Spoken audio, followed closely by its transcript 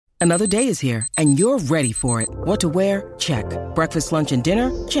Another day is here, and you're ready for it. What to wear? Check. Breakfast, lunch, and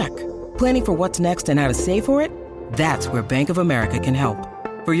dinner? Check. Planning for what's next and how to save for it? That's where Bank of America can help.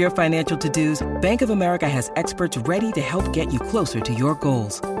 For your financial to-dos, Bank of America has experts ready to help get you closer to your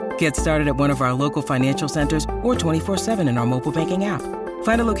goals. Get started at one of our local financial centers or 24/7 in our mobile banking app.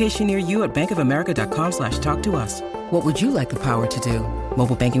 Find a location near you at bankofamerica.com/talktous. What would you like the power to do?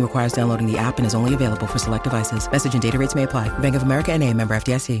 Mobile banking requires downloading the app and is only available for select devices. Message and data rates may apply. Bank of America N.A., member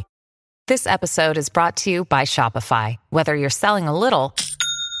FDIC. This episode is brought to you by Shopify. Whether you're selling a little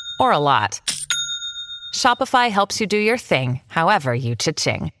or a lot, Shopify helps you do your thing, however you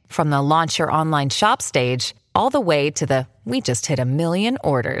cha-ching. From the launch your online shop stage, all the way to the we just hit 1 million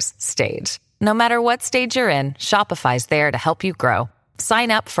orders stage. No matter what stage you're in, Shopify's there to help you grow.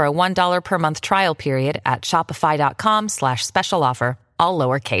 Sign up for a $1 per month trial period at shopify.com/special offer, all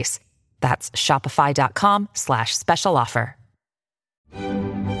lowercase. That's shopify.com/special offer.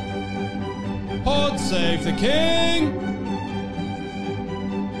 Pod save the king!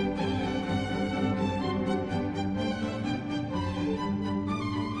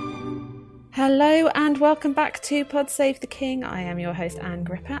 Hello and welcome back to Pod Save the King. I am your host Anne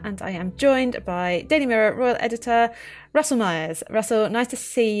Gripper and I am joined by Daily Mirror Royal Editor Russell Myers. Russell, nice to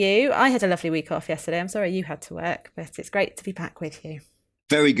see you. I had a lovely week off yesterday. I'm sorry you had to work, but it's great to be back with you.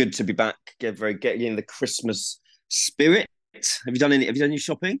 Very good to be back. Getting in the Christmas spirit. Have you done your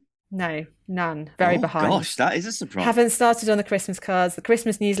shopping? No, none. Very behind. Gosh, that is a surprise. Haven't started on the Christmas cards. The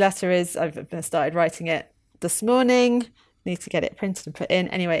Christmas newsletter I've started writing it this morning. Need to get it printed and put in.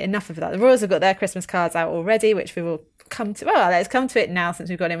 Anyway, enough of that. The Royals have got their Christmas cards out already, which we will come to. Well, let's come to it now since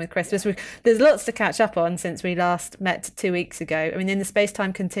we've got in with Christmas. There's lots to catch up on since we last met 2 weeks ago. I mean, in the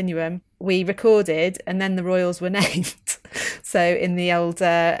space-time continuum, we recorded and then the Royals were named. So in the old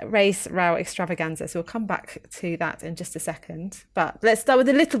race row extravaganza. So we'll come back to that in just a second. But let's start with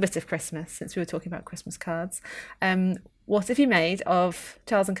a little bit of Christmas since we were talking about Christmas cards. What have you made of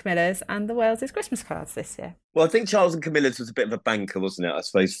Charles and Camilla's and the Wales' Christmas cards this year? Well, I think Charles and Camilla's was a bit of a banker, wasn't it? I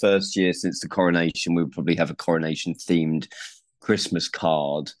suppose first year since the coronation, we would probably have a coronation-themed Christmas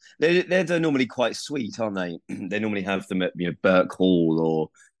card. They're normally quite sweet, aren't they? They normally have them at Burke Hall or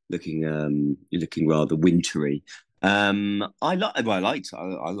looking rather wintry. I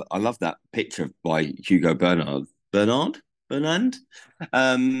love that picture by Hugo Bernard.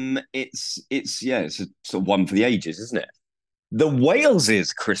 It's a sort of one for the ages, isn't it? The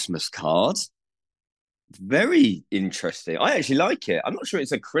Wales' Christmas card, very interesting. I actually like it. I'm not sure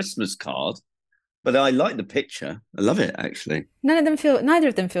it's a Christmas card, but I like the picture. I love it, actually. Neither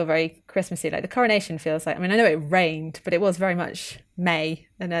of them feel very Christmassy. Like the coronation feels like, I mean, I know it rained, but it was very much May,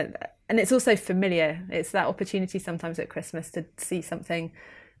 and it's also familiar. It's that opportunity sometimes at Christmas to see something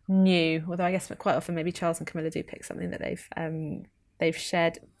new, although I guess quite often maybe Charles and Camilla do pick something that they've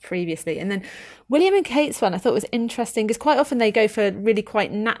shared previously. And then William and Kate's one I thought was interesting because quite often they go for really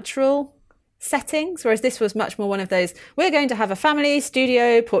quite natural settings, whereas this was much more one of those, we're going to have a family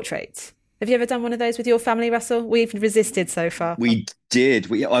studio portrait. Have you ever done one of those with your family, Russell? We've resisted so far. We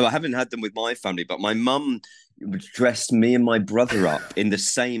did. I haven't had them with my family, but my mum dressed me and my brother up in the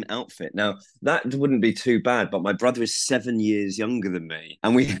same outfit. Now, that wouldn't be too bad, but my brother is 7 years younger than me.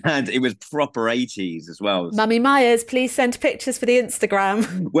 And it was proper 80s as well. Mummy Myers, please send pictures for the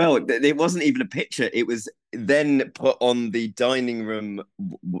Instagram. Well, it wasn't even a picture. It was then put on the dining room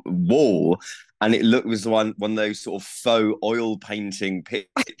wall. And it was one of those sort of faux oil painting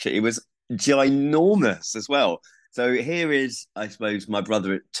picture. It was ginormous as well. So here is, I suppose, my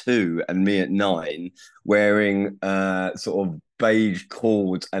brother at 2 and me at 9 wearing sort of beige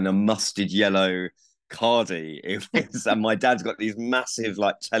cord and a mustard yellow cardi. And my dad's got these massive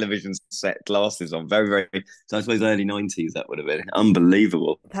television set glasses on. Very, very, so I suppose early 90s that would have been.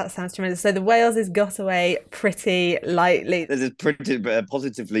 Unbelievable. That sounds tremendous. So the Wales has got away pretty lightly. This is pretty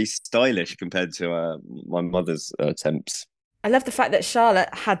positively stylish compared to my mother's attempts. I love the fact that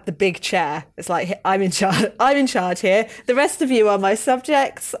Charlotte had the big chair. It's like, I'm in charge here. The rest of you are my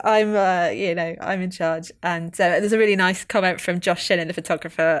subjects. I'm in charge. And there's a really nice comment from Josh Shinnon, the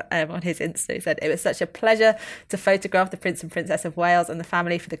photographer, on his Insta. He said, it was such a pleasure to photograph the Prince and Princess of Wales and the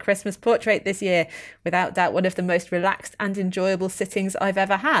family for the Christmas portrait this year. Without doubt, one of the most relaxed and enjoyable sittings I've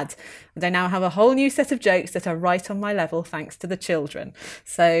ever had. And I now have a whole new set of jokes that are right on my level thanks to the children.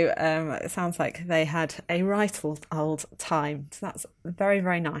 So it sounds like they had a right old time. So that's very,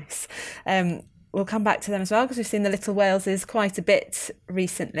 very nice. we'll come back to them as well because we've seen the Little Waleses quite a bit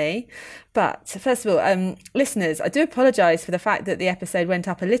recently. But first of all, listeners, I do apologise for the fact that the episode went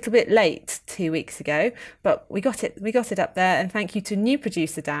up a little bit late 2 weeks ago, but we got it up there. And thank you to new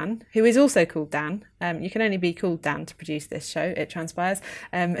producer Dan, who is also called Dan. You can only be called Dan to produce this show, it transpires,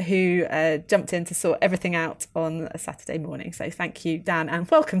 who jumped in to sort everything out on a Saturday morning. So thank you, Dan, and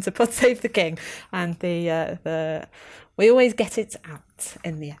welcome to Pod Save the King. And we always get it out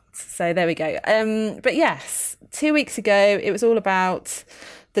in the end. So there we go. But yes, 2 weeks ago, it was all about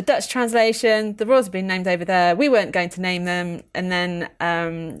the Dutch translation. The royals have been named over there. We weren't going to name them. And then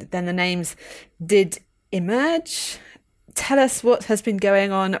the names did emerge. Tell us what has been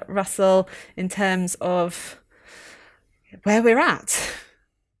going on, Russell, in terms of where we're at.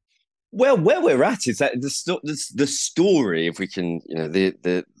 Well, where we're at is that the story, if we can,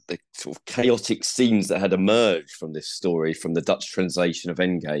 the sort of chaotic scenes that had emerged from this story, from the Dutch translation of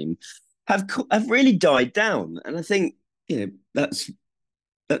Endgame, have really died down, and I think that's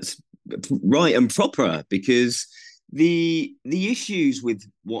right and proper, because the issues with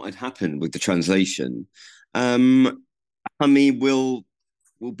what had happened with the translation, will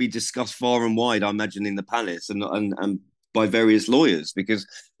be discussed far and wide, I imagine, in the palace and by various lawyers, because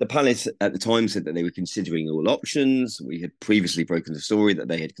the palace at the time said that they were considering all options. We had previously broken the story that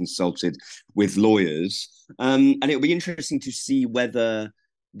they had consulted with lawyers. And it'll be interesting to see whether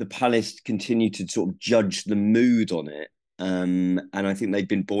the palace continue to sort of judge the mood on it. And I think they've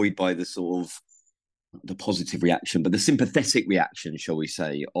been buoyed by the sort of the positive reaction, but the sympathetic reaction, shall we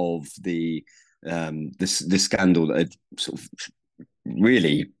say, of the scandal that had sort of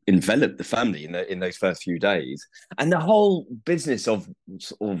really enveloped the family in those first few days, and the whole business of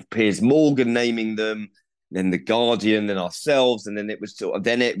sort of Piers Morgan naming them, then the Guardian, then ourselves, and then it was sort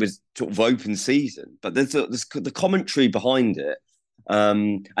of open season. But there's the commentary behind it,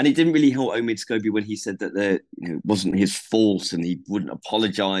 and it didn't really help Omid Scobie when he said that it wasn't his fault and he wouldn't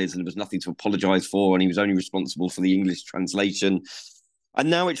apologise and there was nothing to apologise for, and he was only responsible for the English translation.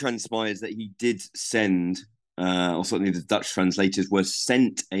 And now it transpires that he did send, or certainly the Dutch translators were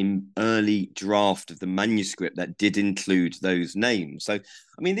sent an early draft of the manuscript that did include those names. So,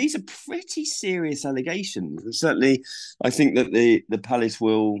 I mean, these are pretty serious allegations. And certainly, I think that the palace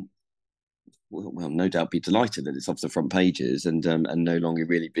will no doubt be delighted that it's off the front pages and no longer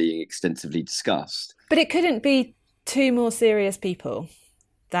really being extensively discussed. But it couldn't be two more serious people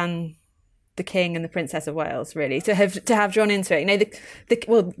than the King and the Princess of Wales, really, to have drawn into it.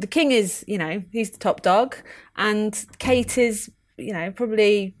 The King is, he's the top dog, and Kate is,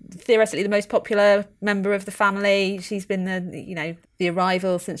 probably theoretically the most popular member of the family. She's been the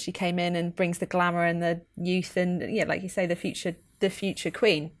arrival since she came in and brings the glamour and the youth and, like you say, the future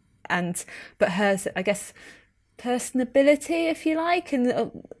queen. But her, I guess, personability, if you like,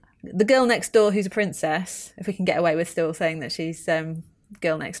 and the girl next door who's a princess, if we can get away with still saying that she's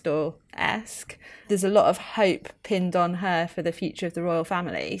girl next door-esque, there's a lot of hope pinned on her for the future of the royal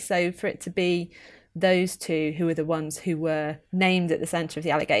family. So for it to be those two who were the ones who were named at the centre of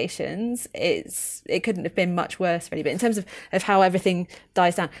the allegations, it couldn't have been much worse, really. But in terms of how everything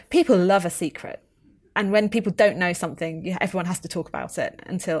dies down, people love a secret. And when people don't know something, everyone has to talk about it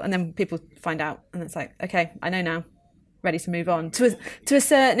and then people find out, and it's like, okay, I know now, ready to move on to a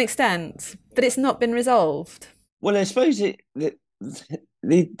certain extent, but it's not been resolved. Well, I suppose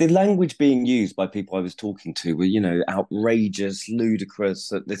the language being used by people I was talking to were, outrageous, ludicrous.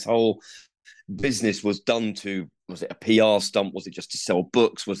 That this whole business was done was it a PR stunt? Was it just to sell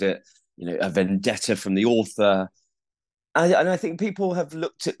books? Was it, a vendetta from the author? And I think people have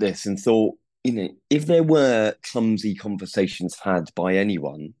looked at this and thought, if there were clumsy conversations had by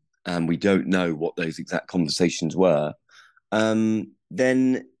anyone, and we don't know what those exact conversations were,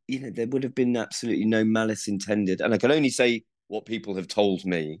 then, there would have been absolutely no malice intended. And I can only say what people have told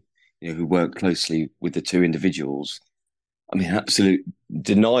me, who work closely with the two individuals. I mean, absolute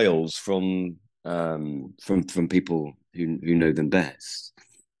denials from people who know them best.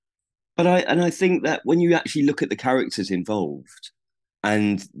 But I think that when you actually look at the characters involved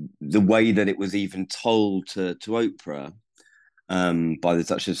and the way that it was even told to Oprah by the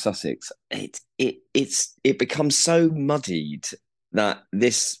Duchess of Sussex, it becomes so muddied that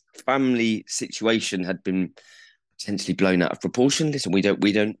this family situation had been potentially blown out of proportion. Listen, we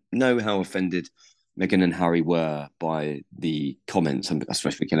don't know how offended Meghan and Harry were by the comments. I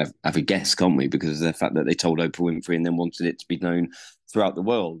suppose we can have a guess, can't we? Because of the fact that they told Oprah Winfrey and then wanted it to be known throughout the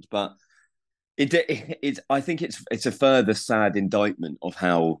world. But I think it's a further sad indictment of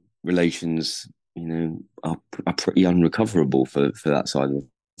how relations, are pretty unrecoverable for that side of the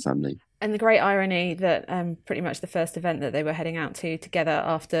family. And the great irony that pretty much the first event that they were heading out to together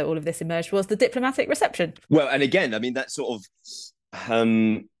after all of this emerged was the diplomatic reception. Well, and again, I mean, that sort of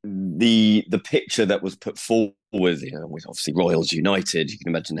the picture that was put forward, with obviously Royals United. You can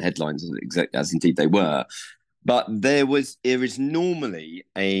imagine the headlines as indeed they were. But there is normally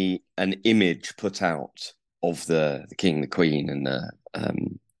an image put out of the king, the queen, and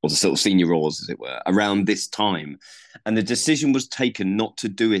or the sort of senior royals, as it were, around this time, and the decision was taken not to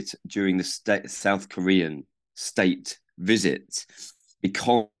do it during the South Korean state visit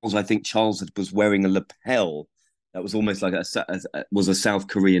because I think Charles was wearing a lapel that was almost like a South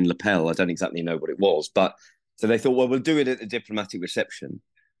Korean lapel. I don't exactly know what it was, but so they thought, well, we'll do it at the diplomatic reception.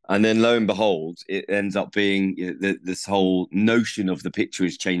 And then lo and behold, it ends up being this whole notion of the picture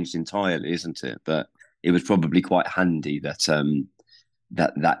is changed entirely, isn't it? But it was probably quite handy that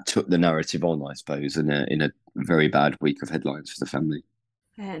that took the narrative on, I suppose, in a very bad week of headlines for the family.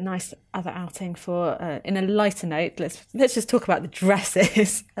 Nice other outing for in a lighter note. Let's just talk about the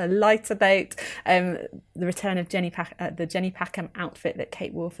dresses. A lighter note, the return of the Jenny Packham outfit that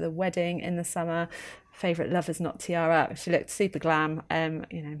Kate wore for the wedding in the summer. Favourite Lovers Not tiara. She looked super glam. I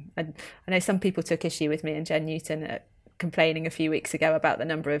know some people took issue with me and Jen Newton complaining a few weeks ago about the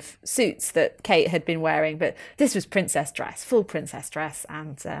number of suits that Kate had been wearing, but this was full princess dress,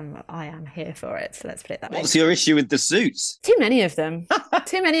 and I am here for it. So let's put it that way. What's your issue with the suits? Too many of them.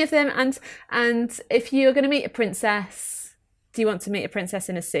 And if you're going to meet a princess, do you want to meet a princess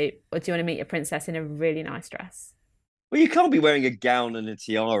in a suit, or do you want to meet a princess in a really nice dress? Well, you can't be wearing a gown and a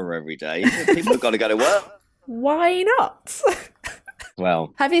tiara every day. People have got to go to work. Why not?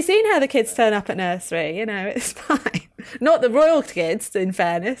 Well, have you seen how the kids turn up at nursery? It's fine. Not the royal kids, in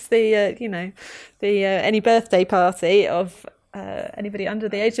fairness. Any birthday party of anybody under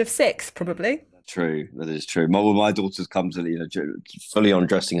the age of 6, probably. True, that is true. My daughter's come to fully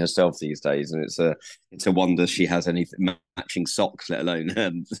undressing herself these days, and it's a wonder she has any matching socks, let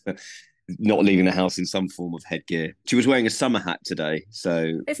alone not leaving the house in some form of headgear. She was wearing a summer hat today,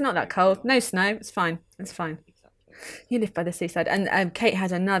 so it's not that cold. No snow. It's fine. It's fine. You live by the seaside. And Kate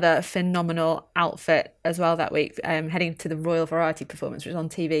had another phenomenal outfit as well that week, heading to the Royal Variety Performance, which was on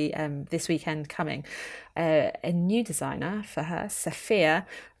TV this weekend coming. A new designer for her, Sophia,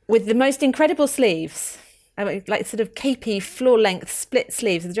 with the most incredible sleeves. Like sort of capey, floor-length, split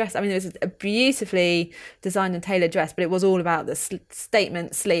sleeves of the dress. I mean, it was a beautifully designed and tailored dress, but it was all about the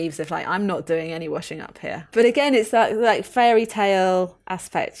statement sleeves of I'm not doing any washing up here. But again, it's that like fairy tale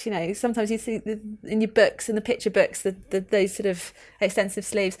aspect. Sometimes you see in your books, in the picture books, those sort of extensive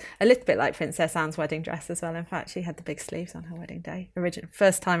sleeves, a little bit like Princess Anne's wedding dress as well. In fact, she had the big sleeves on her wedding day,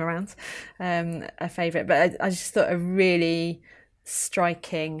 first time around, a favourite. But I just thought a really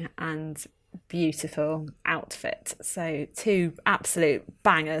striking and beautiful outfit. So 2 absolute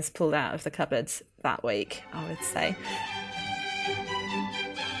bangers pulled out of the cupboards that week, I would say.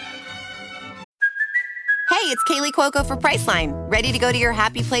 Hey, it's Kaylee Cuoco for Priceline. Ready to go to your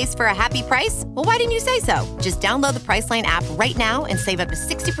happy place for a happy price? Well, why didn't you say so? Just download the Priceline app right now and save up to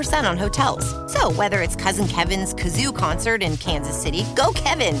 60% on hotels. So whether it's Cousin Kevin's Kazoo Concert in Kansas City, go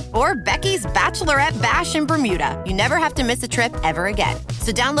Kevin, or Becky's Bachelorette Bash in Bermuda, you never have to miss a trip ever again.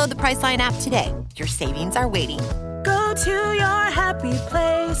 So download the Priceline app today. Your savings are waiting. Go to your happy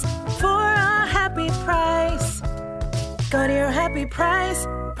place for a happy price. Go to your happy price,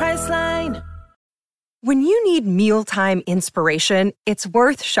 Priceline. When you need mealtime inspiration, it's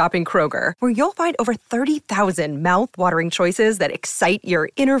worth shopping Kroger, where you'll find over 30,000 mouth-watering choices that excite your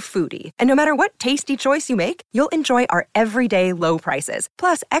inner foodie. And no matter what tasty choice you make, you'll enjoy our everyday low prices,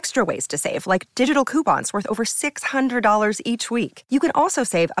 plus extra ways to save, like digital coupons worth over $600 each week. You can also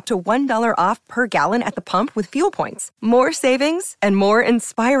save up to $1 off per gallon at the pump with fuel points. More savings and more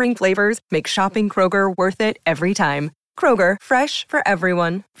inspiring flavors make shopping Kroger worth it every time. Kroger, fresh for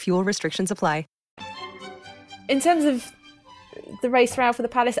everyone. Fuel restrictions apply. In terms of the race round for the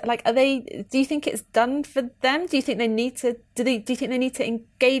palace, do you think it's done for them? Do you think they need to? Do you think they need to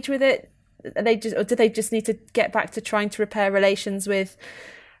engage with it? Do they just need to get back to trying to repair relations with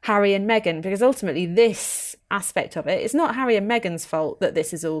Harry and Meghan? Because ultimately, this aspect of it, it's not Harry and Meghan's fault that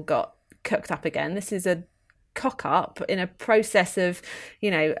this has all got cooked up again. This is a cock up in a process of,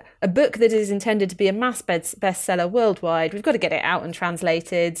 a book that is intended to be a mass bestseller worldwide. We've got to get it out and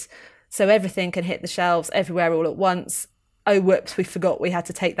translated, so everything can hit the shelves everywhere all at once. Oh, whoops, we forgot we had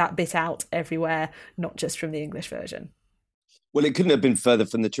to take that bit out everywhere, not just from the English version. Well, it couldn't have been further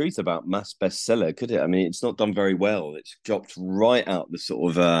from the truth about mass bestseller, could it? I mean, it's not done very well. It's dropped right out the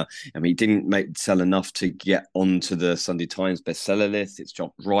sort of, it didn't sell enough to get onto the Sunday Times bestseller list. It's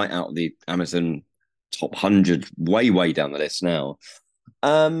dropped right out of the Amazon top 100, way down the list now.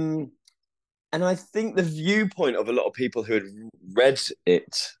 And I think the viewpoint of a lot of people who had read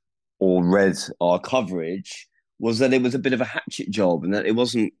it or read our coverage was that it was a bit of a hatchet job and that it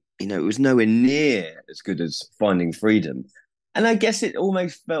wasn't, it was nowhere near as good as Finding Freedom. And I guess it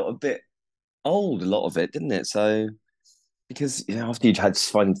almost felt a bit old, a lot of it, didn't it? So, because after you'd had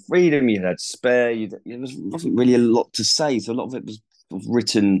Finding Freedom, you had Spare, wasn't really a lot to say. So a lot of it was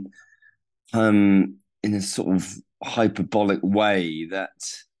written in a sort of hyperbolic way that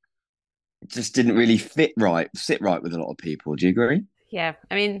just didn't really sit right with a lot of people. Do you agree? Yeah,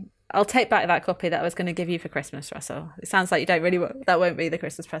 I mean, I'll take back that copy that I was going to give you for Christmas, Russell. It sounds like you don't really that won't be the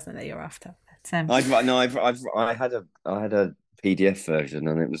Christmas present that you're after. But, I had a PDF version,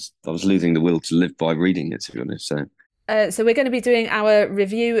 and I was losing the will to live by reading it, to be honest. So we're going to be doing our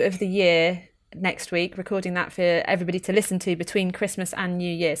review of the year next week, recording that for everybody to listen to between Christmas and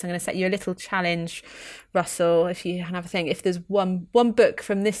New Year. So I'm going to set you a little challenge, Russell, if you have a think. If there's one book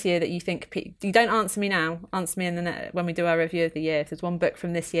from this year that you think, you don't answer me now, answer me when we do our review of the year. If there's one book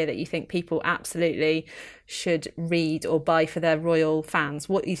from this year that you think people absolutely should read or buy for their royal fans,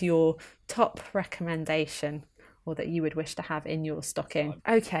 what is your top recommendation, or that you would wish to have in your stocking?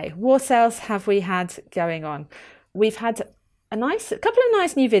 Okay, what else have we had going on? We've had a couple of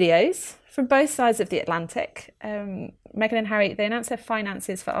nice new videos from both sides of the Atlantic. Meghan and Harry, they announced their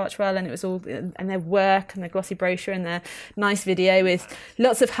finances for Archewell, and it was all, and their work and their glossy brochure and their nice video with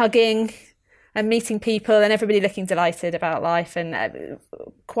lots of hugging and meeting people and everybody looking delighted about life. And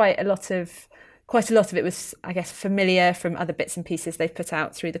quite a lot of it was, I guess, familiar from other bits and pieces they've put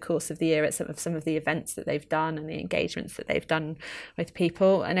out through the course of the year at some of the events that they've done and the engagements that they've done with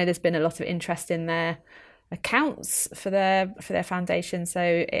people. I know there's been a lot of interest in their accounts for their foundation. So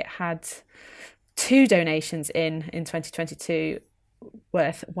it had 2 donations in 2022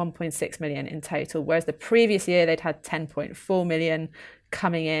 worth 1.6 million in total, whereas the previous year they'd had 10.4 million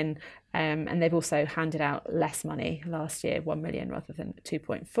coming in, and they've also handed out less money last year, 1 million rather than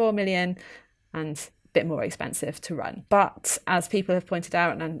 2.4 million, and bit more expensive to run. But as people have pointed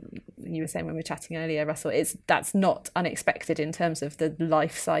out, and you were saying when we were chatting earlier, Russell, that's not unexpected in terms of the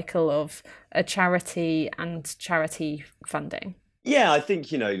life cycle of a charity and charity funding. Yeah, I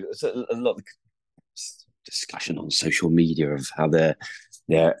think, it's a lot of discussion on social media of how their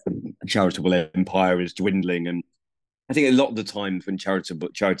charitable empire is dwindling. And I think a lot of the times when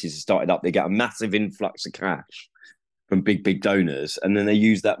charities are started up, they get a massive influx of cash from big donors, and then they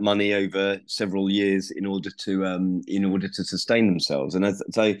use that money over several years in order to sustain themselves. And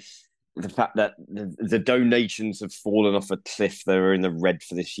so the fact that the donations have fallen off a cliff, they were in the red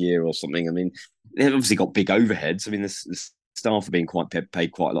for this year or something. I mean, they've obviously got big overheads. I mean, the staff are being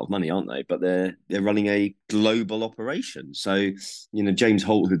paid quite a lot of money, aren't they? But they're running a global operation. So James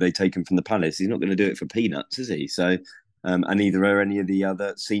Holt, who they've taken from the Palace, he's not going to do it for peanuts, is he? So. And neither are any of the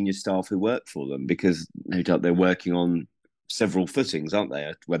other senior staff who work for them, because no doubt they're working on several footings, aren't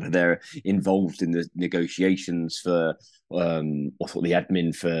they? Whether they're involved in the negotiations for or the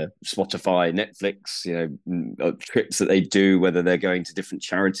admin for Spotify, Netflix, trips that they do, whether they're going to different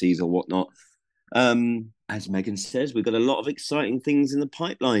charities or whatnot. As Megan says, we've got a lot of exciting things in the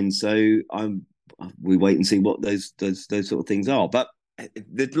pipeline. So we wait and see what those sort of things are. But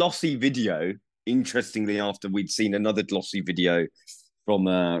the glossy video, interestingly, after we'd seen another glossy video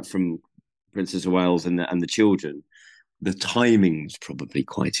from Princess of Wales and the children, the timing's probably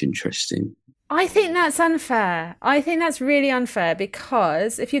quite interesting. I think that's unfair. I think that's really unfair,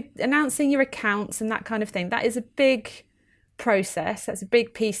 because if you're announcing your accounts and that kind of thing, that is a big process. That's a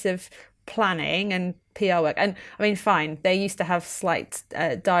big piece of planning and PR work. And I mean, fine, they used to have slight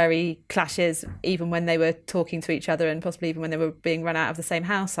diary clashes even when they were talking to each other, and possibly even when they were being run out of the same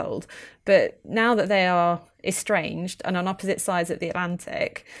household. But now that they are estranged and on opposite sides of the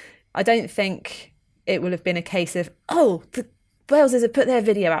Atlantic, I don't think it will have been a case of, the Walesers have put their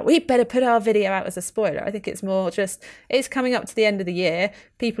video out, we better put our video out as a spoiler. I think it's more just, it's coming up to the end of the year,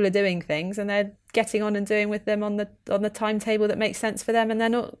 people are doing things and they're getting on and doing with them on the timetable that makes sense for them, and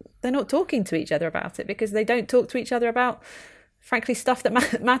they're not talking to each other about it, because they don't talk to each other about, frankly, stuff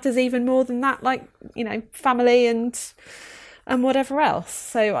that matters even more than that, like family and whatever else.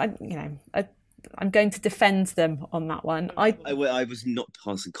 So I'm going to defend them on that one. I was not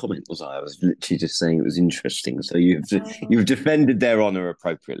passing comment, was I? I was literally just saying it was interesting. So you've defended their honour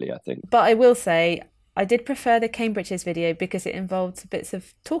appropriately, I think. But I will say, I did prefer the Cambridge's video because it involved bits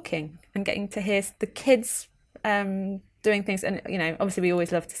of talking and getting to hear the kids doing things. And, obviously we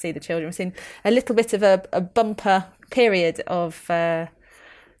always love to see the children. We've seen a little bit of a bumper period of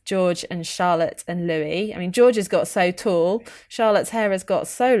George and Charlotte and Louis. I mean, George has got so tall, Charlotte's hair has got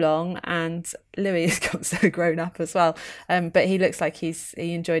so long, and Louis has got so grown up as well. But he looks like he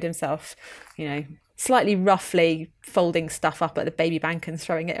enjoyed himself, slightly roughly folding stuff up at the baby bank and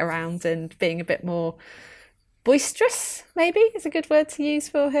throwing it around and being a bit more boisterous, maybe is a good word to use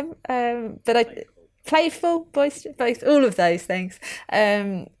for him. Playful, boisterous, both, all of those things.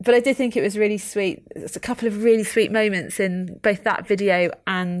 But I did think it was really sweet. There's a couple of really sweet moments in both that video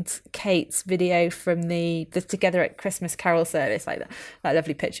and Kate's video from the Together at Christmas Carol service, like that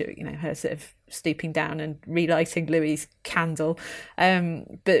lovely picture, her sort of stooping down and relighting Louis's candle.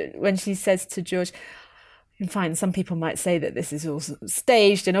 But when she says to George, fine, some people might say that this is all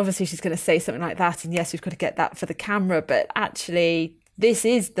staged, and obviously she's going to say something like that, and yes, we've got to get that for the camera, but actually this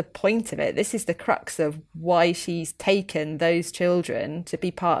is the point of it. This is the crux of why she's taken those children to be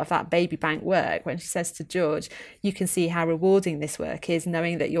part of that baby bank work. When she says to George, you can see how rewarding this work is,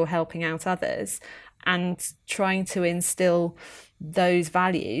 knowing that you're helping out others and trying to instill those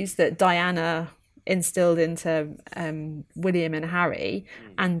values that Diana instilled into William and Harry,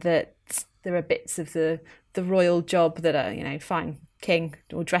 and that there are bits of the royal job that are, fine, king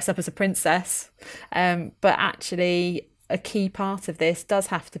or dress up as a princess, but actually a key part of this does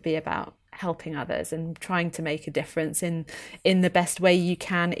have to be about helping others and trying to make a difference in the best way you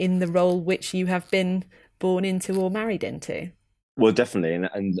can in the role which you have been born into or married into. Well, definitely,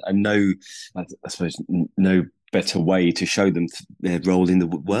 and no, I suppose no better way to show them their role in the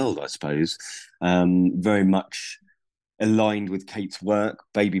world, I suppose. Very much aligned with Kate's work,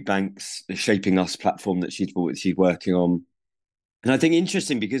 Baby Banks, the Shaping Us platform that she's working on. And I think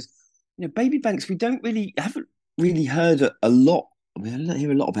interesting because, Baby Banks, we haven't really heard a lot. I don't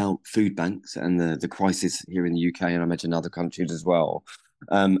hear a lot about food banks and the crisis here in the UK, and I imagine other countries as well.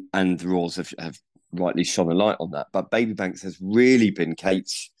 And the Royals have rightly shone a light on that. But Baby Banks has really been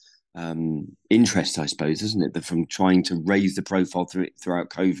Kate's interest, I suppose, isn't it? From trying to raise the profile throughout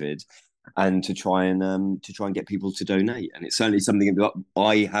COVID, and to try and get people to donate. And it's certainly something that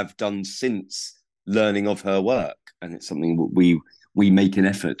I have done since learning of her work, and it's something that we make an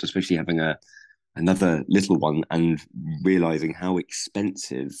effort, especially having another little one and realizing how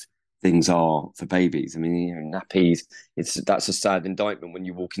expensive things are for babies. I mean, nappies, that's a sad indictment when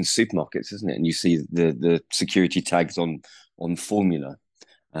you walk in supermarkets, isn't it? And you see the security tags on formula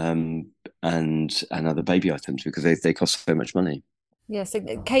and other baby items, because they cost so much money. Yeah, so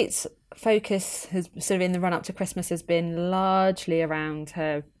Kate's focus has sort of in the run up to Christmas has been largely around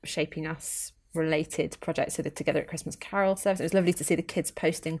her Shaping Us related projects, so the Together at Christmas Carol service. It was lovely to see the kids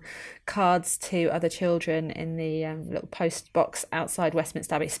posting cards to other children in the little post box outside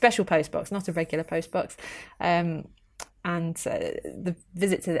Westminster Abbey, special post box, not a regular post box. And the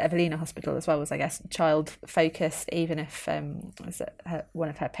visit to the Evelina Hospital as well was, I guess, child focused, even if was one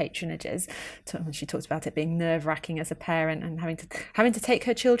of her patronages. When she talked about it being nerve wracking as a parent and having to take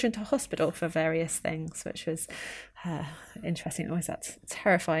her children to hospital for various things, which was interesting. Always that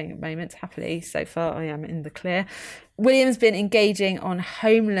terrifying moment. Happily, so far, I am in the clear. William's been engaging on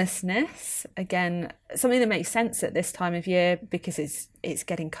homelessness, again, something that makes sense at this time of year because it's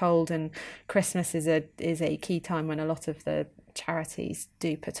getting cold, and Christmas is a key time when a lot of the charities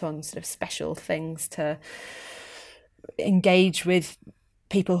do put on sort of special things to engage with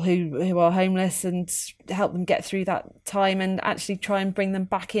people who are homeless and help them get through that time, and actually try and bring them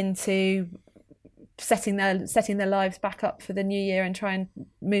back into setting their lives back up for the new year and try and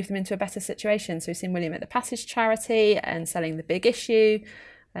move them into a better situation. So we've seen William at the Passage charity and selling the Big Issue.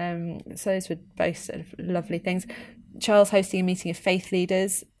 So those were both sort of lovely things. Charles hosting a meeting of faith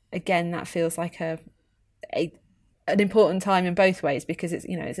leaders. Again, that feels like an important time in both ways, because it's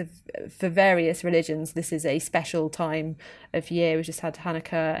for various religions this is a special time of year. We've just had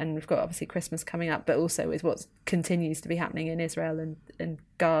Hanukkah and we've got obviously Christmas coming up, but also with what continues to be happening in Israel and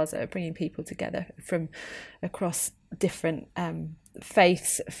Gaza, bringing people together from across different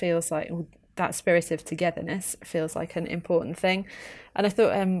faiths feels like that spirit of togetherness feels like an important thing. And I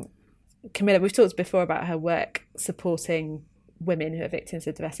thought Camilla, we've talked before about her work supporting women who are victims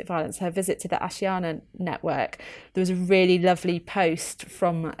of domestic violence. Her visit to the Ashiana network, there was a really lovely post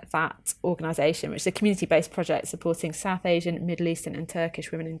from that organisation, which is a community-based project supporting South Asian, Middle Eastern and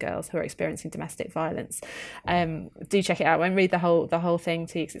Turkish women and girls who are experiencing domestic violence. Do check it out. I won't read the whole thing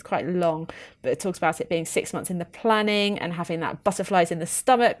to you because it's quite long, but it talks about it being 6 months in the planning and having that butterflies in the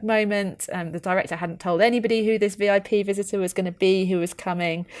stomach moment. The director hadn't told anybody who this VIP visitor was going to be, who was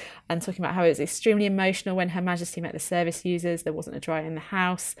coming, and talking about how it was extremely emotional when Her Majesty met the service users. there wasn't a dryer in the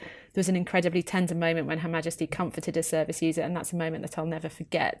house. There was an incredibly tender moment when Her Majesty comforted a service user, and that's a moment that I'll never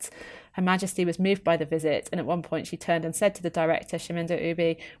forget. Her Majesty was moved by the visit, and at one point she turned and said to the director, Shaminder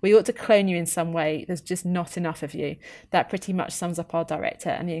Ubi, "We ought to clone you in some way. There's just not enough of you." That pretty much sums up our director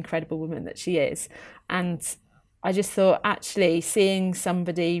and the incredible woman that she is. And I just thought, actually, seeing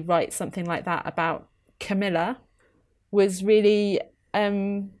somebody write something like that about Camilla was really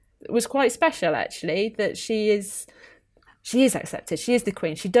was quite special, actually, that she is accepted. She is the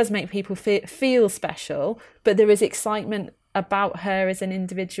queen. She does make people feel special, but there is excitement about her as an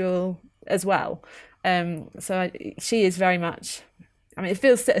individual as well. She is very much, I mean, it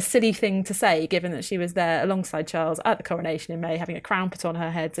feels a silly thing to say, given that she was there alongside Charles at the coronation in May, having a crown put on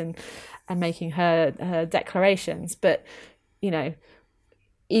her head and making her declarations. But, you know,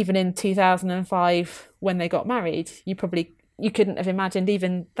 even in 2005, when they got married, you couldn't have imagined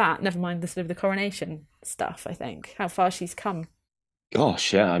even that, never mind the sort of the coronation stuff, I think, how far she's come.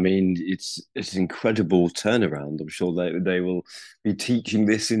 Gosh, yeah. I mean, it's an incredible turnaround. I'm sure they will be teaching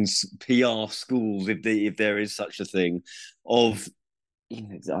this in PR schools if there is such a thing. Of, you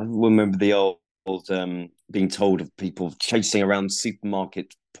know, I remember the old being told of people chasing around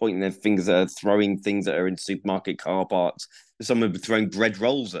supermarket, pointing their fingers at her, throwing things at her in supermarket car parks. Someone throwing bread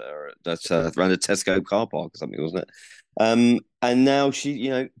rolls at her around a Tesco car park or something, wasn't it? And now she, you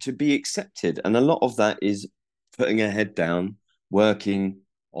know, to be accepted, and a lot of that is putting her head down, working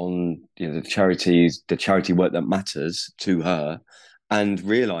on, you know, the charity work that matters to her, and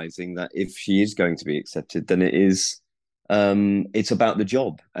realizing that if she is going to be accepted, then it's about the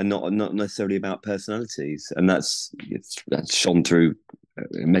job and not necessarily about personalities, and that's shone through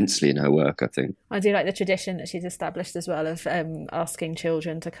immensely in her work, I think. I do like the tradition that she's established as well of asking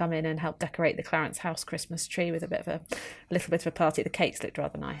children to come in and help decorate the Clarence House Christmas tree with a little bit of a party. The cakes looked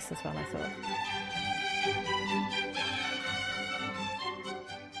rather nice as well, I thought.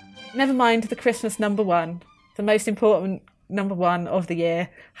 Never mind the Christmas number one, the most important number one of the year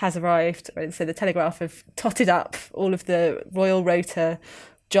has arrived. So the Telegraph have totted up all of the royal rota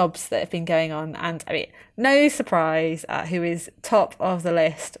jobs that have been going on, and I mean, no surprise at who is top of the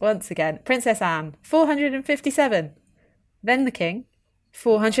list once again. Princess Anne, 457. Then the King,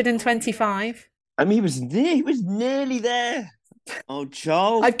 425. I mean, he was nearly there. Oh,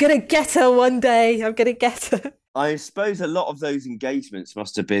 Charles. I'm gonna get her one day. I'm gonna get her. I suppose a lot of those engagements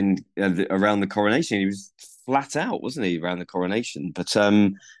must have been around the coronation. He was flat out, wasn't he, around the coronation? But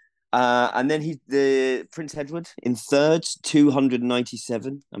and then the Prince Edward in third,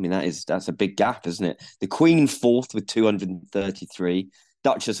 297. I mean, that's a big gap, isn't it? The Queen fourth with 233.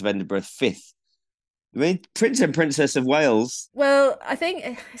 Duchess of Edinburgh fifth. I mean, Prince and Princess of Wales. Well, I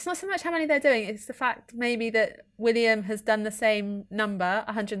think it's not so much how many they're doing, it's the fact maybe that William has done the same number,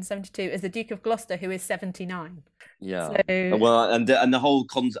 172, as the Duke of Gloucester, who is 79. Yeah. So... Well, and the whole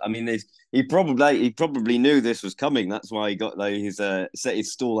I mean, he probably knew this was coming. That's why he got set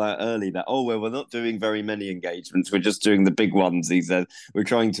his stall out early. That we're not doing very many engagements. We're just doing the big ones. He said we're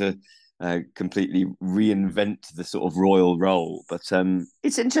trying to completely reinvent the sort of royal role. But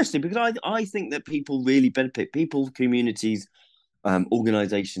it's interesting because I think that people really benefit. People, communities,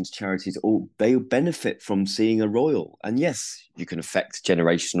 organisations, charities, they benefit from seeing a royal. And yes, you can affect you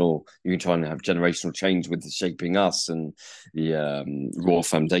can try and have generational change with the Shaping Us and the Royal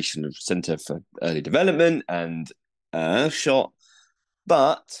Foundation Centre for Early Development and Earthshot.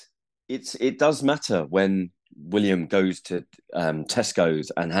 But it does matter when William goes to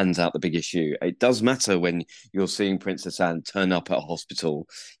Tesco's and hands out the big issue. It does matter when you're seeing Princess Anne turn up at a hospital.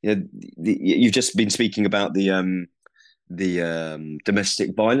 You know, you've just been speaking about the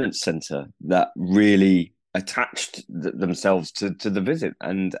domestic violence centre that really attached themselves to the visit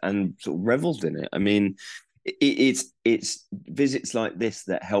and sort of revelled in it. I mean, it's visits like this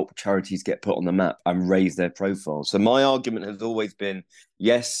that help charities get put on the map and raise their profile. So my argument has always been,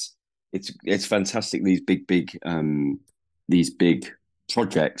 yes, it's fantastic, these big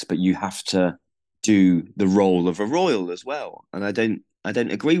projects, but you have to do the role of a royal as well. And I don't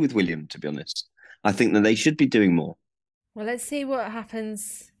agree with William, to be honest. I think that they should be doing more. Well, let's see what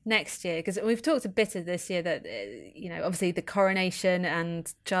happens next year, because we've talked a bit of this year that, obviously the coronation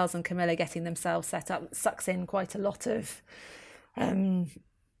and Charles and Camilla getting themselves set up sucks in quite a lot of, I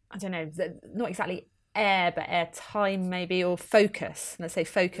don't know, not exactly air, but air time maybe, or focus. Let's say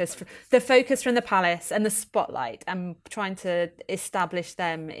focus from the palace and the spotlight, and trying to establish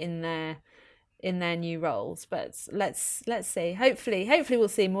them in their new roles. But let's see. Hopefully we'll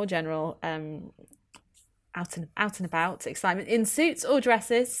see more general out and about excitement in suits or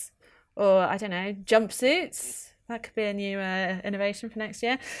dresses, or I don't know, jumpsuits. That could be a new innovation for next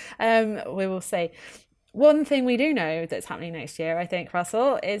year. We will see. One thing we do know that's happening next year, I think,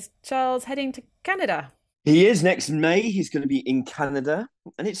 Russell, is Charles heading to Canada. He is next May. He's going to be in Canada.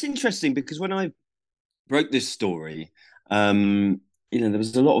 And it's interesting because when I wrote this story, there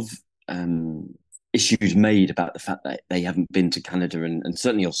was a lot of issues made about the fact that they haven't been to Canada and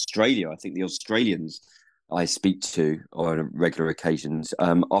certainly Australia. I think the Australians I speak to on regular occasions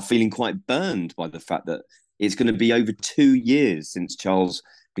are feeling quite burned by the fact that it's going to be over 2 years since Charles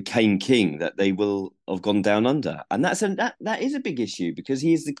became king that they will have gone down under, and that is a big issue because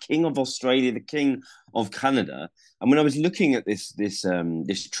he is the king of Australia, the king of Canada. And when I was looking at this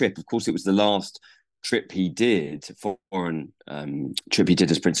trip, of course, it was the last trip he did, foreign trip he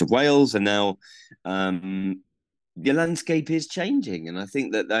did as Prince of Wales, and now the landscape is changing. And I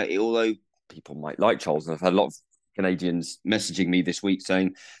think that although people might like Charles, and I've had a lot of Canadians messaging me this week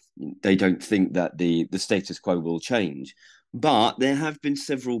saying they don't think that the status quo will change. But there have been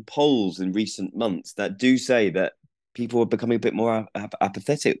several polls in recent months that do say that people are becoming a bit more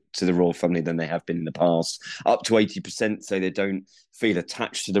apathetic to the royal family than they have been in the past. Up to 80% say they don't feel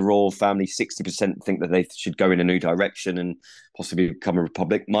attached to the royal family. 60% think that they should go in a new direction and possibly become a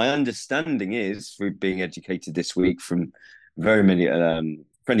republic. My understanding is, through being educated this week from very many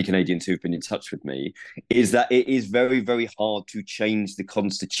friendly Canadians who've been in touch with me, is that it is very, very hard to change the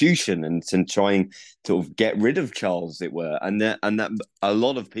constitution and try and sort of get rid of Charles, as it were. And that a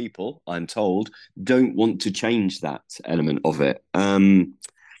lot of people, I'm told, don't want to change that element of it.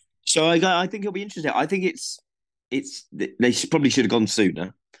 So I think it'll be interesting. I think they probably should have gone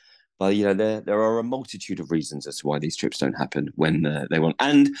sooner. But there are a multitude of reasons as to why these trips don't happen when they want.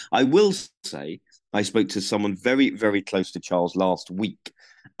 And I will say, I spoke to someone very, very close to Charles last week,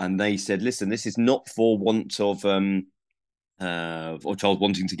 and they said, "Listen, this is not for want of Charles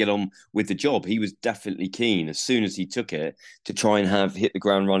wanting to get on with the job. He was definitely keen as soon as he took it to try and hit the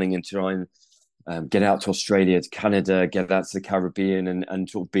ground running and try and get out to Australia, to Canada, get out to the Caribbean, and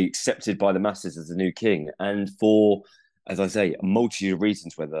sort of be accepted by the masses as the new king." And for, as I say, a multitude of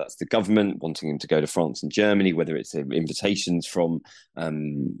reasons, whether that's the government wanting him to go to France and Germany, whether it's invitations from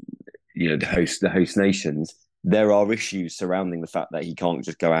the host nations, there are issues surrounding the fact that he can't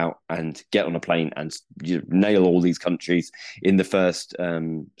just go out and get on a plane and nail all these countries in the first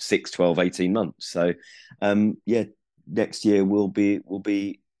 6, 12, 18 months. So, next year will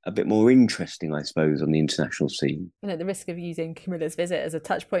be a bit more interesting, I suppose, on the international scene. At the risk of using Camilla's visit as a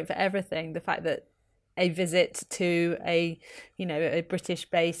touch point for everything, the fact that a visit to a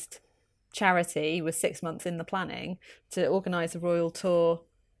British-based charity was 6 months in the planning, to organise a royal tour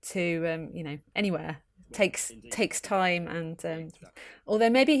to anywhere takes time. And although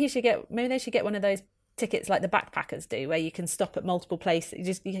maybe they should get one of those tickets like the backpackers do, where you can stop at multiple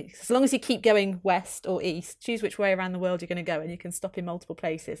places. As long as you keep going west or east, choose which way around the world you're going to go, and you can stop in multiple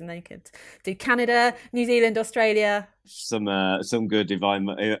places, and then you could do Canada, New Zealand, Australia. Some good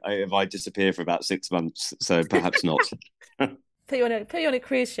if I disappear for about 6 months, so perhaps not. Put you on a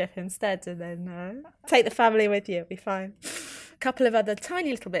cruise ship instead, and then take the family with you. It'll be fine. Couple of other tiny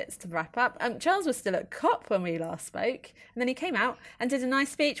little bits to wrap up. Charles was still at COP when we last spoke, and then he came out and did a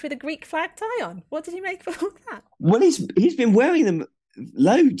nice speech with a Greek flag tie on. What did he make of all that? Well, he's been wearing them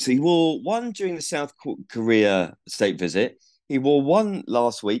loads. He wore one during the South Korea state visit. He wore one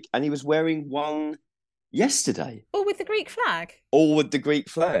last week, and he was wearing one yesterday. All with the Greek flag? All with the Greek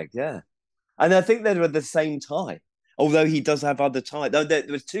flag, yeah. And I think they were the same tie. Although he does have other ties. No, there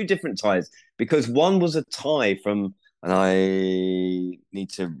was two different ties, because one was a tie from, and I need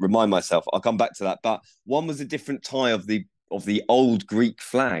to remind myself, I'll come back to that, but one was a different tie of the old Greek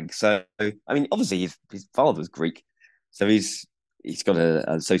flag. So, I mean, obviously his father was Greek, so he's got an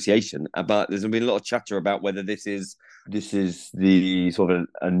association. But there's been a lot of chatter about whether this is the sort of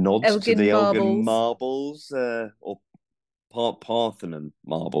a nod to the Elgin marbles, or Parthenon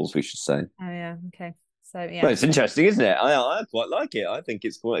marbles, we should say. Oh yeah, okay. So yeah, well, it's interesting, isn't it? I quite like it. I think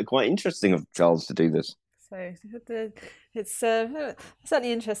it's quite interesting of Charles to do this. So it's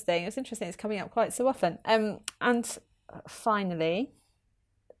certainly interesting. It's interesting. It's coming up quite so often. And finally,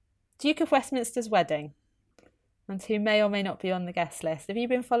 Duke of Westminster's wedding, and who may or may not be on the guest list. Have you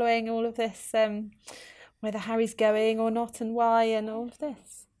been following all of this? Whether Harry's going or not, and why, and all of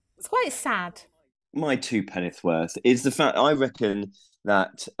this. It's quite sad. My two penneth worth is the fact I reckon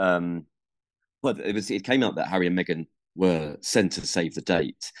that. It came out that Harry and Meghan were sent to save the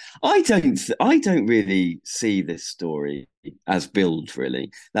date. I don't really see this story as billed, really.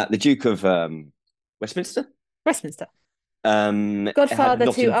 That the Duke of Westminster. Godfather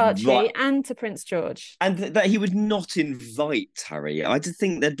not to Archie invite, and to Prince George. and that he would not invite Harry. I just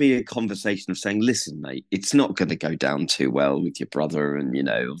think there'd be a conversation of saying, "Listen, mate, it's not going to go down too well with your brother, and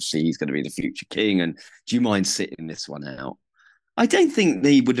obviously he's going to be the future king. And do you mind sitting this one out?" I don't think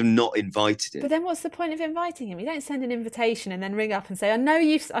they would have not invited him. But then what's the point of inviting him? You don't send an invitation and then ring up and say, "I know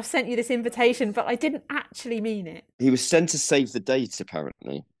I've sent you this invitation, but I didn't actually mean it." He was sent to save the date,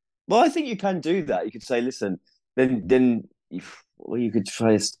 apparently. Well, I think you can do that. You could say, "Listen," then you could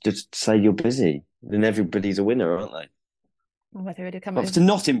try to just say you're busy. Then everybody's a winner, aren't they? Or whether it would come But to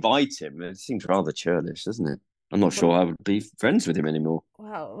not invite him, it seems rather churlish, doesn't it? I'm not sure I would be friends with him anymore.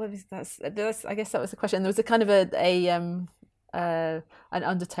 Well, that's I guess that was the question. There was a kind of an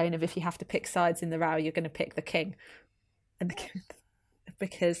undertone of, if you have to pick sides in the row, you're going to pick the king, and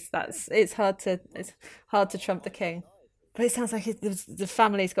because it's hard to trump the king. But it sounds like the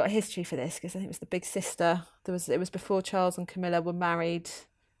family's got a history for this, because I think it was the big sister. It was before Charles and Camilla were married,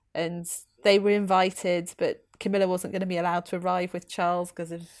 and they were invited, but Camilla wasn't going to be allowed to arrive with Charles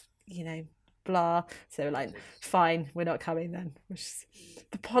because of blah. So like, fine, we're not coming then.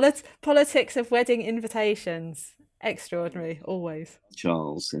 The politics of wedding invitations. Extraordinary, always.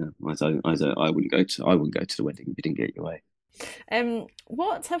 Charles, yeah, I wouldn't go to the wedding if you didn't get your way.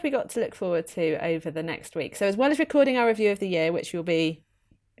 What have we got to look forward to over the next week? So, as well as recording our review of the year, which you'll be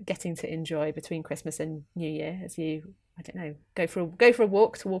getting to enjoy between Christmas and New Year, as you, I don't know, go for a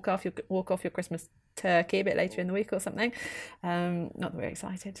walk to walk off your Christmas turkey a bit later in the week or something. Not that we're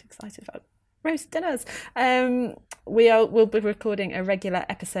excited about roast dinners. We'll be recording a regular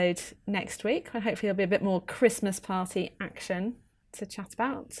episode next week, and hopefully there'll be a bit more Christmas party action to chat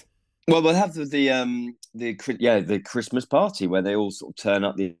about. Well, we'll have the Christmas party where they all sort of turn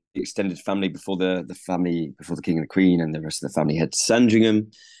up, the extended family before the king and the queen and the rest of the family head to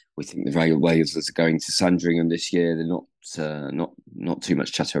Sandringham. We think the Wales are going to Sandringham this year. They're not too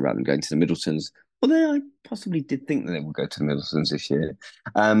much chatter about them going to the Middletons. Although I possibly did think that they would go to the Middletons this year.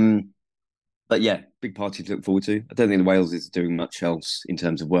 But yeah, big party to look forward to. I don't think the Wales is doing much else in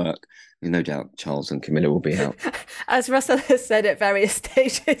terms of work. There's no doubt Charles and Camilla will be out. As Russell has said at various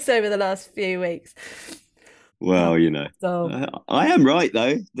stages over the last few weeks. Well, I am right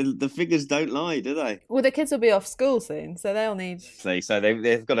though. The figures don't lie, do they? Well, the kids will be off school soon, so they'll need. So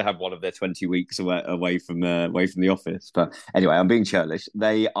they've got to have one of their 20 weeks away from the office. But anyway, I'm being churlish.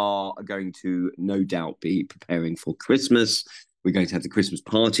 They are going to no doubt be preparing for Christmas. We're going to have the Christmas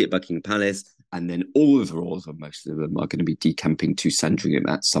party at Buckingham Palace, and then all of the royals, or most of them, are going to be decamping to Sandringham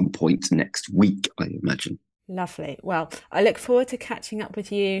at some point next week, I imagine. Lovely. Well, I look forward to catching up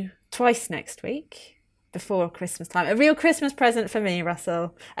with you twice next week before Christmas time. A real Christmas present for me,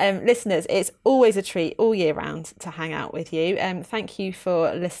 Russell. Listeners, it's always a treat all year round to hang out with you. Thank you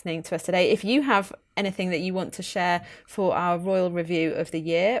for listening to us today. If you have anything that you want to share for our royal review of the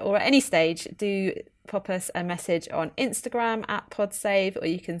year, or at any stage, do pop us a message on Instagram at PodSave, or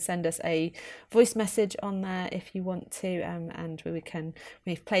you can send us a voice message on there if you want to, and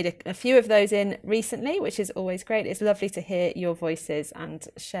we've played a few of those in recently, which is always great. It's lovely to hear your voices and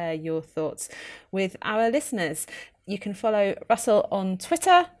share your thoughts with our listeners. You can follow Russell on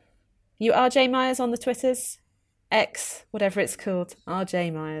Twitter. You RJ Myers on the Twitters, X, whatever it's called,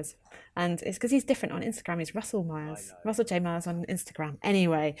 RJ Myers. And it's because he's different on Instagram. He's Russell Myers, Russell J. Myers on Instagram.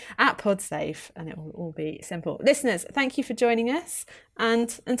 Anyway, at PodSafe, and it will all be simple. Listeners, thank you for joining us,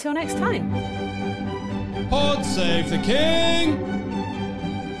 and until next time. Pod save the king!